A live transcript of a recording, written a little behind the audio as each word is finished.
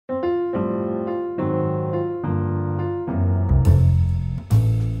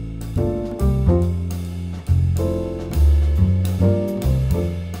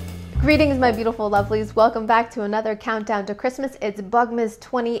Greetings, my beautiful lovelies. Welcome back to another countdown to Christmas. It's Bugmas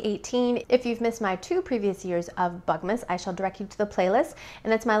 2018. If you've missed my 2 previous years of Bugmas, I shall direct you to the playlist,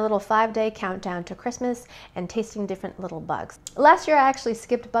 and it's my little 5-day countdown to Christmas and tasting different little bugs. Last year I actually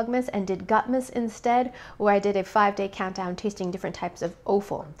skipped Bugmas and did Gutmas instead, where I did a 5-day countdown tasting different types of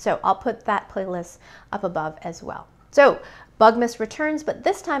offal. So I'll put that playlist up above as well. So Bugmas returns, but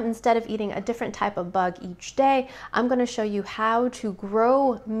this time instead of eating a different type of bug each day, I'm going to show you how to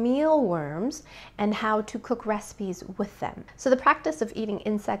grow mealworms and how to cook recipes with them. So the practice of eating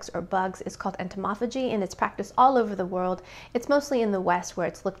insects or bugs is called entomophagy, and it's practiced all over the world. It's mostly in the West where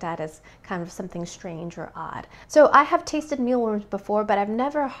it's looked at as kind of something strange or odd. So I have tasted mealworms before, but I've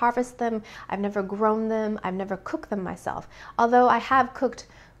never harvested them, I've never grown them, I've never cooked them myself. Although I have cooked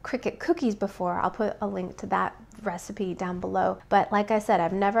cricket cookies before. I'll put a link to that recipe down below. But like I said,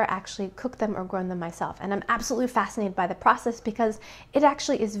 I've never actually cooked them or grown them myself. And I'm absolutely fascinated by the process because it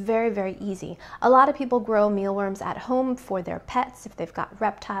actually is very, very easy. A lot of people grow mealworms at home for their pets if they've got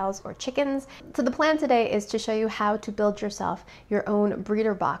reptiles or chickens. So the plan today is to show you how to build yourself your own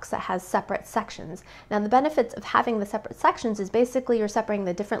breeder box that has separate sections. Now the benefits of having the separate sections is basically you're separating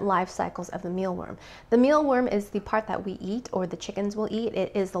the different life cycles of the mealworm. The mealworm is the part that we eat, or the chickens will eat.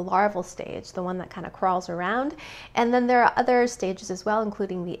 It is the larval stage, the one that kind of crawls around. And then there are other stages as well,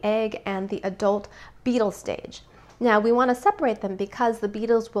 including the egg and the adult beetle stage. Now we want to separate them because the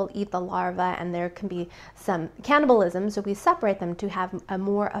beetles will eat the larva and there can be some cannibalism, so we separate them to have a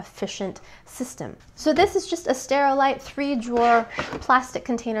more efficient system. So this is just a Sterilite 3-drawer plastic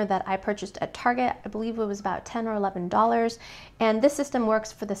container that I purchased at Target. I believe it was about $10 or $11. And this system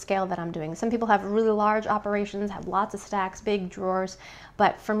works for the scale that I'm doing. Some people have really large operations, have lots of stacks, big drawers,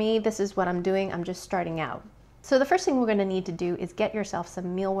 but for me, this is what I'm doing. I'm just starting out. So the first thing we're going to need to do is get yourself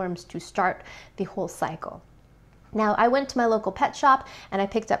some mealworms to start the whole cycle. Now, I went to my local pet shop and I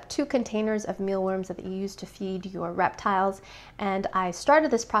picked up 2 containers of mealworms that you use to feed your reptiles, and I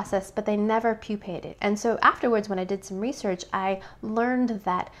started this process, but they never pupated. And so afterwards, when I did some research, I learned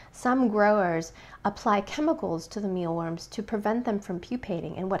that some growers apply chemicals to the mealworms to prevent them from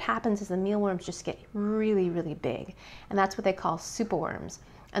pupating, and what happens is the mealworms just get really, really big, and that's what they call superworms.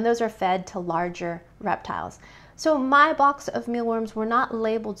 And those are fed to larger reptiles. So my box of mealworms were not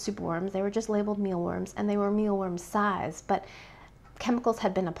labeled superworms, they were just labeled mealworms, and they were mealworm size, but chemicals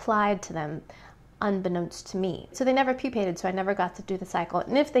had been applied to them unbeknownst to me. So they never pupated, so I never got to do the cycle.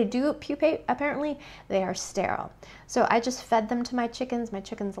 And if they do pupate, apparently they are sterile. So I just fed them to my chickens. My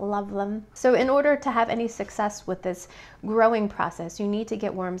chickens love them. So in order to have any success with this growing process, you need to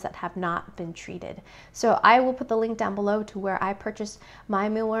get worms that have not been treated. So I will put the link down below to where I purchased my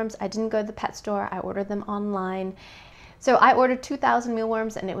mealworms. I didn't go to the pet store, I ordered them online. So I ordered 2,000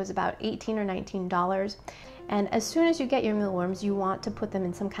 mealworms and it was about $18 or $19. And as soon as you get your mealworms, you want to put them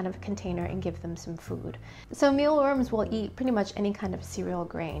in some kind of container and give them some food. So mealworms will eat pretty much any kind of cereal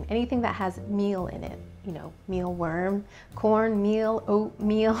grain, anything that has meal in it. You know, mealworm, corn, meal,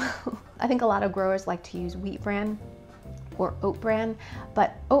 oatmeal. I think a lot of growers like to use wheat bran or oat bran,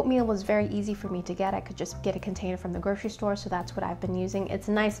 but oatmeal was very easy for me to get. I could just get a container from the grocery store, so that's what I've been using. It's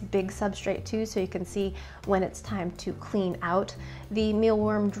a nice big substrate too, so you can see when it's time to clean out the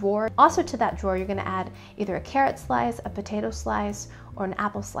mealworm drawer. Also to that drawer, you're gonna add either a carrot slice, a potato slice, or an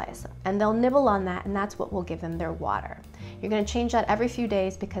apple slice, and they'll nibble on that, and that's what will give them their water. You're going to change that every few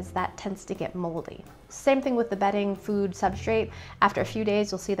days because that tends to get moldy. Same thing with the bedding, food, substrate. After a few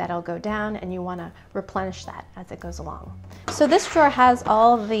days, you'll see that it'll go down, and you want to replenish that as it goes along. So this drawer has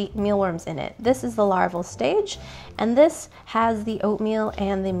all the mealworms in it. This is the larval stage, and this has the oatmeal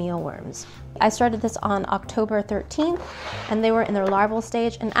and the mealworms. I started this on October 13th, and they were in their larval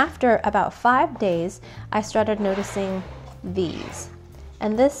stage, and after about 5 days, I started noticing these.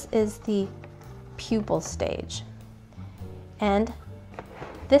 And this is the pupal stage. And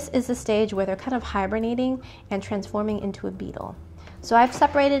this is the stage where they're kind of hibernating and transforming into a beetle. So I've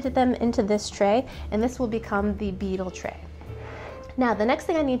separated them into this tray, and this will become the beetle tray. Now the next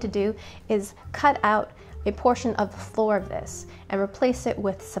thing I need to do is cut out a portion of the floor of this and replace it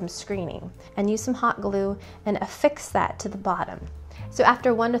with some screening, and use some hot glue and affix that to the bottom. So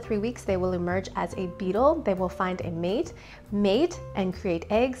after 1 to 3 weeks, they will emerge as a beetle. They will find a mate, and create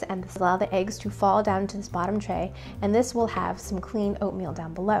eggs, and this will allow the eggs to fall down to this bottom tray, and this will have some clean oatmeal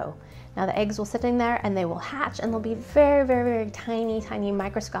down below. Now the eggs will sit in there and they will hatch, and they'll be very, very, very tiny, tiny,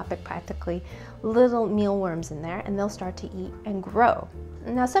 microscopic, practically little mealworms in there, and they'll start to eat and grow.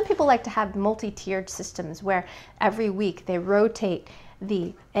 Now some people like to have multi-tiered systems where every week they rotate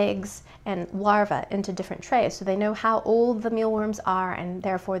the eggs and larvae into different trays so they know how old the mealworms are, and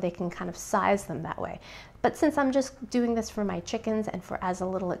therefore they can kind of size them that way. But since I'm just doing this for my chickens and for as a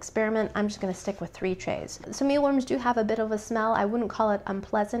little experiment, I'm just gonna stick with 3 trays. So mealworms do have a bit of a smell. I wouldn't call it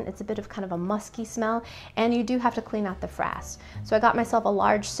unpleasant. It's a bit of kind of a musky smell, and you do have to clean out the frass. So I got myself a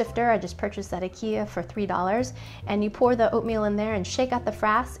large sifter. I just purchased at IKEA for $3, and you pour the oatmeal in there and shake out the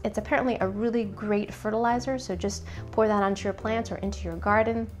frass. It's apparently a really great fertilizer, so just pour that onto your plants or into your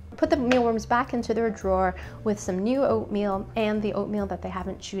garden. Put the mealworms back into their drawer with some new oatmeal and the oatmeal that they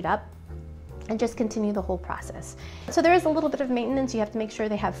haven't chewed up, and just continue the whole process. So there is a little bit of maintenance. You have to make sure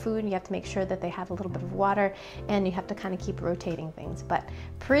they have food, you have to make sure that they have a little bit of water, and you have to kind of keep rotating things. But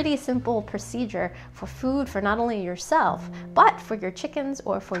pretty simple procedure for food for not only yourself, but for your chickens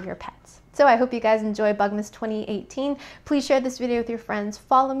or for your pets. So I hope you guys enjoy Bugmas 2018. Please share this video with your friends.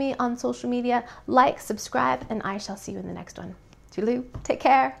 Follow me on social media, like, subscribe, and I shall see you in the next one. Toodaloo, take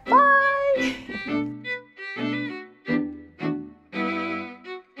care, bye!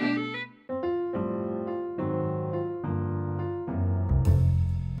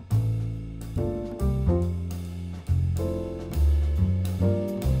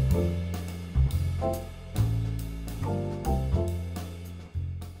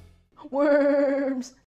 Worms!